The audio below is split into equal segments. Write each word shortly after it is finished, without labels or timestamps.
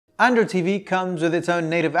Android TV comes with its own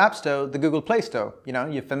native app store, the Google Play Store. You know,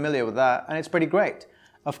 you're familiar with that, and it's pretty great.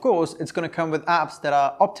 Of course, it's going to come with apps that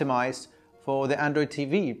are optimized for the Android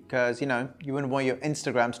TV because, you know, you wouldn't want your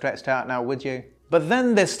Instagram stretched out now, would you? But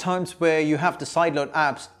then there's times where you have to sideload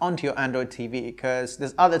apps onto your Android TV because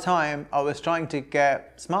this other time I was trying to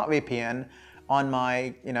get Smart VPN on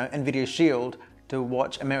my, NVIDIA Shield to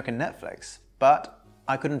watch American Netflix, but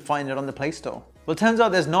I couldn't find it on the Play Store. Well, it turns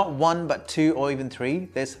out there's not one, but two or even three.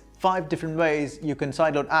 There's 5 different ways you can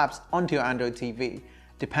sideload apps onto your Android TV,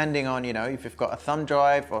 depending on, if you've got a thumb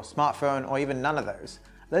drive or smartphone or even none of those.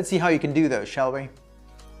 Let's see how you can do those, shall we?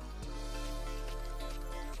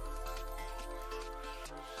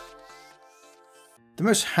 The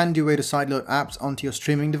most handy way to sideload apps onto your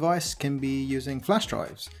streaming device can be using flash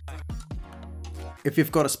drives. If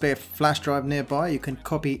you've got a spare flash drive nearby, you can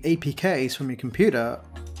copy APKs from your computer,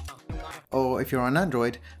 or if you're on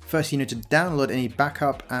Android, first you need to download any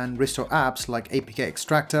backup and restore apps like APK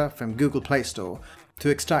Extractor from Google Play Store to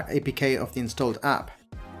extract APK of the installed app.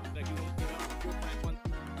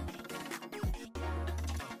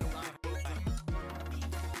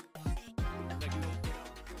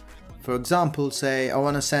 For example, say I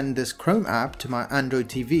want to send this Chrome app to my Android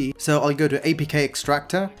TV, so I'll go to APK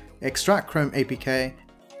Extractor, extract Chrome APK,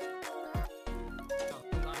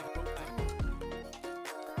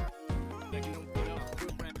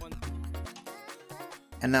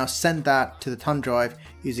 and now send that to the thumb drive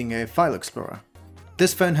using a file explorer.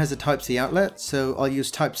 This phone has a Type-C outlet, so I'll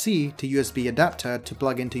use Type-C to USB adapter to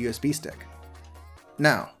plug into USB stick.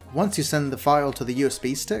 Now, once you send the file to the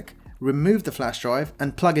USB stick, remove the flash drive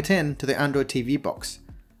and plug it in to the Android TV box.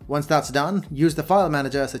 Once that's done, use the file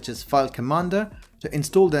manager such as File Commander to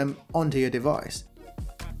install them onto your device.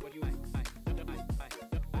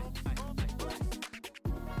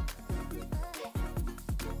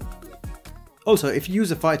 Also, if you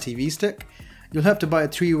use a Fire TV stick, you'll have to buy a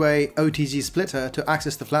 3-way OTG splitter to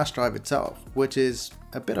access the flash drive itself, which is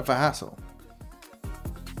a bit of a hassle.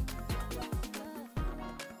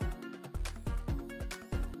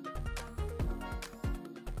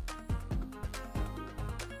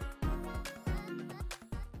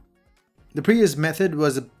 The previous method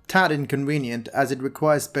was a tad inconvenient as it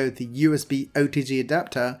requires both the USB OTG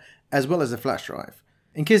adapter as well as a flash drive.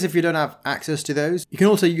 In case if you don't have access to those, you can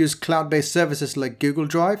also use cloud-based services like Google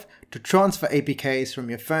Drive to transfer APKs from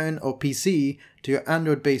your phone or PC to your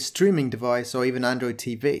Android-based streaming device or even Android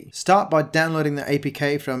TV. Start by downloading the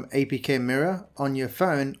APK from APK Mirror on your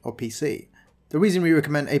phone or PC. The reason we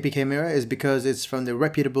recommend APK Mirror is because it's from the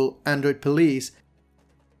reputable Android police.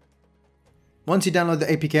 Once you download the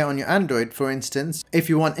APK on your Android, for instance, if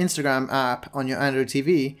you want Instagram app on your Android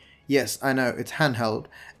TV, yes, I know, it's handheld,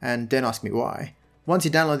 and don't ask me why. Once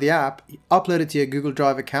you download the app, upload it to your Google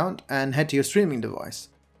Drive account and head to your streaming device.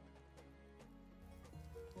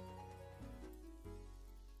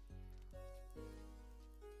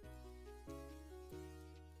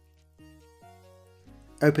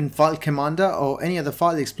 Open File Commander or any other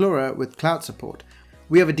file explorer with cloud support.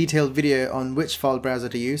 We have a detailed video on which file browser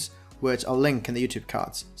to use, which I'll link in the YouTube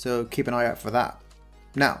cards, so keep an eye out for that.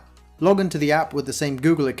 Now, log into the app with the same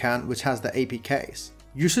Google account which has the APKs.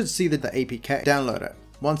 You should see the APK downloader.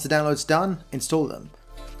 Once the download's done, install them.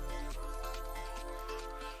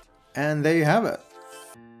 And there you have it.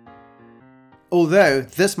 Although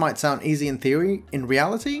this might sound easy in theory, in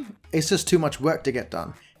reality, it's just too much work to get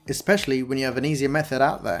done, especially when you have an easier method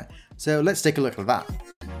out there. So let's take a look at that.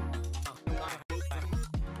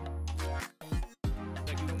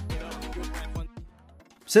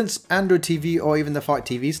 Since Android TV or even the Fire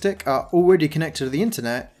TV stick are already connected to the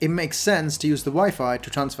internet, it makes sense to use the Wi-Fi to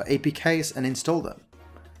transfer APKs and install them.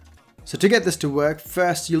 So to get this to work,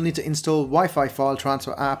 first you'll need to install Wi-Fi file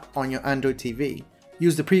transfer app on your Android TV.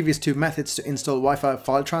 Use the previous 2 methods to install Wi-Fi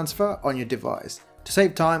file transfer on your device. To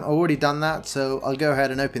save time, I've already done that, so I'll go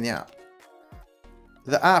ahead and open the app.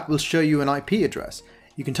 The app will show you an IP address.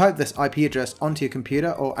 You can type this IP address onto your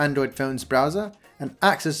computer or Android phone's browser and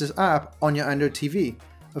access this app on your Android TV.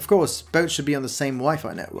 Of course, both should be on the same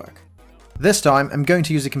Wi-Fi network. This time I'm going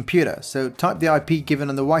to use a computer, so type the IP given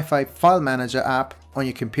on the Wi-Fi File Manager app on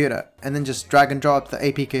your computer and then just drag and drop the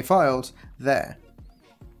APK files there.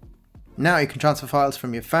 Now you can transfer files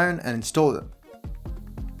from your phone and install them.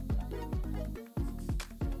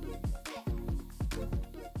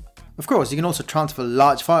 Of course, you can also transfer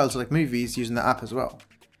large files like movies using the app as well.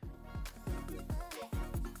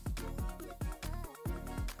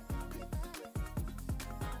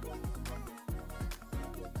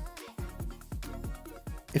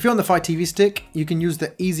 If you're on the Fire TV stick, you can use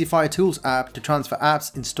the Easy Fire Tools app to transfer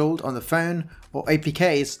apps installed on the phone or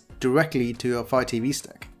APKs directly to your Fire TV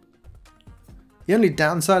stick. The only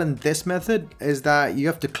downside in this method is that you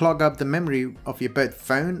have to clog up the memory of your both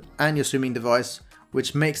phone and your streaming device,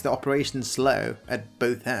 which makes the operation slow at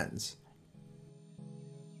both ends.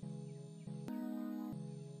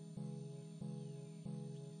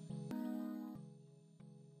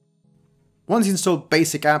 Once you install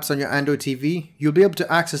basic apps on your Android TV, you'll be able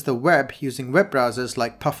to access the web using web browsers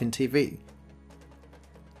like Puffin TV.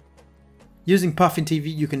 Using Puffin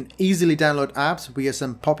TV, you can easily download apps via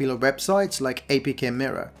some popular websites like APK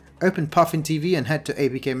Mirror. Open Puffin TV and head to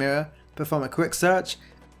APK Mirror, perform a quick search,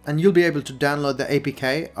 and you'll be able to download the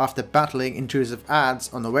APK after battling intrusive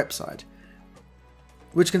ads on the website,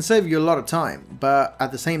 which can save you a lot of time, but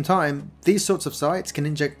at the same time, these sorts of sites can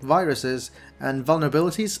inject viruses and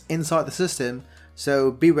vulnerabilities inside the system, so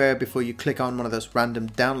beware before you click on one of those random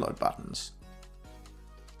download buttons.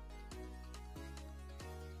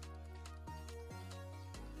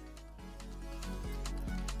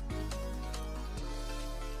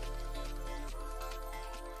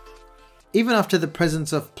 Even after the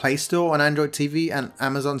presence of Play Store on Android TV and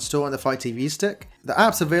Amazon Store on the Fire TV Stick, the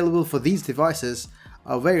apps available for these devices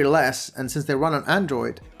are very less, and since they run on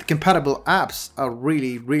Android, the compatible apps are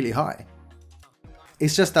really high.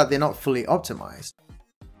 It's just that they're not fully optimized.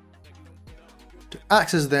 To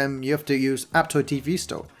access them, you have to use Aptoide TV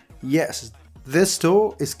Store. Yes, this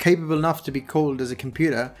store is capable enough to be called as a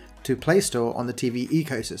computer to Play Store on the TV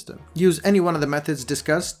ecosystem. Use any one of the methods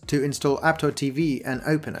discussed to install Aptoide TV and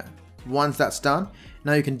open it. Once that's done,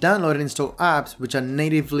 now you can download and install apps which are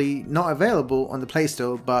natively not available on the Play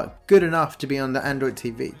Store but good enough to be on the Android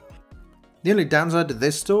TV. The only downside to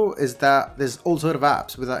this store is that there's all sort of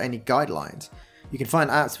apps without any guidelines. You can find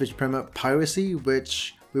apps which promote piracy,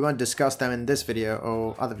 which we won't discuss them in this video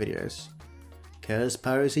or other videos, cause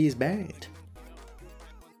piracy is bad.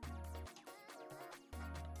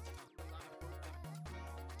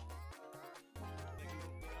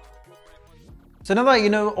 So now that you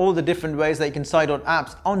know all the different ways that you can sideload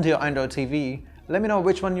apps onto your Android TV, let me know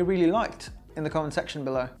which one you really liked in the comment section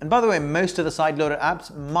below. And by the way, most of the sideloaded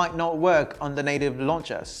apps might not work on the native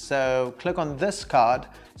launcher, so click on this card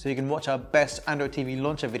so you can watch our best Android TV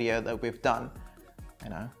launcher video that we've done. You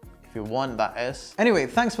know, if you want, that is. Anyway,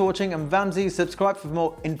 thanks for watching. I'm Vamsi. Subscribe for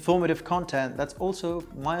more informative content that's also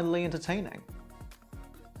mildly entertaining.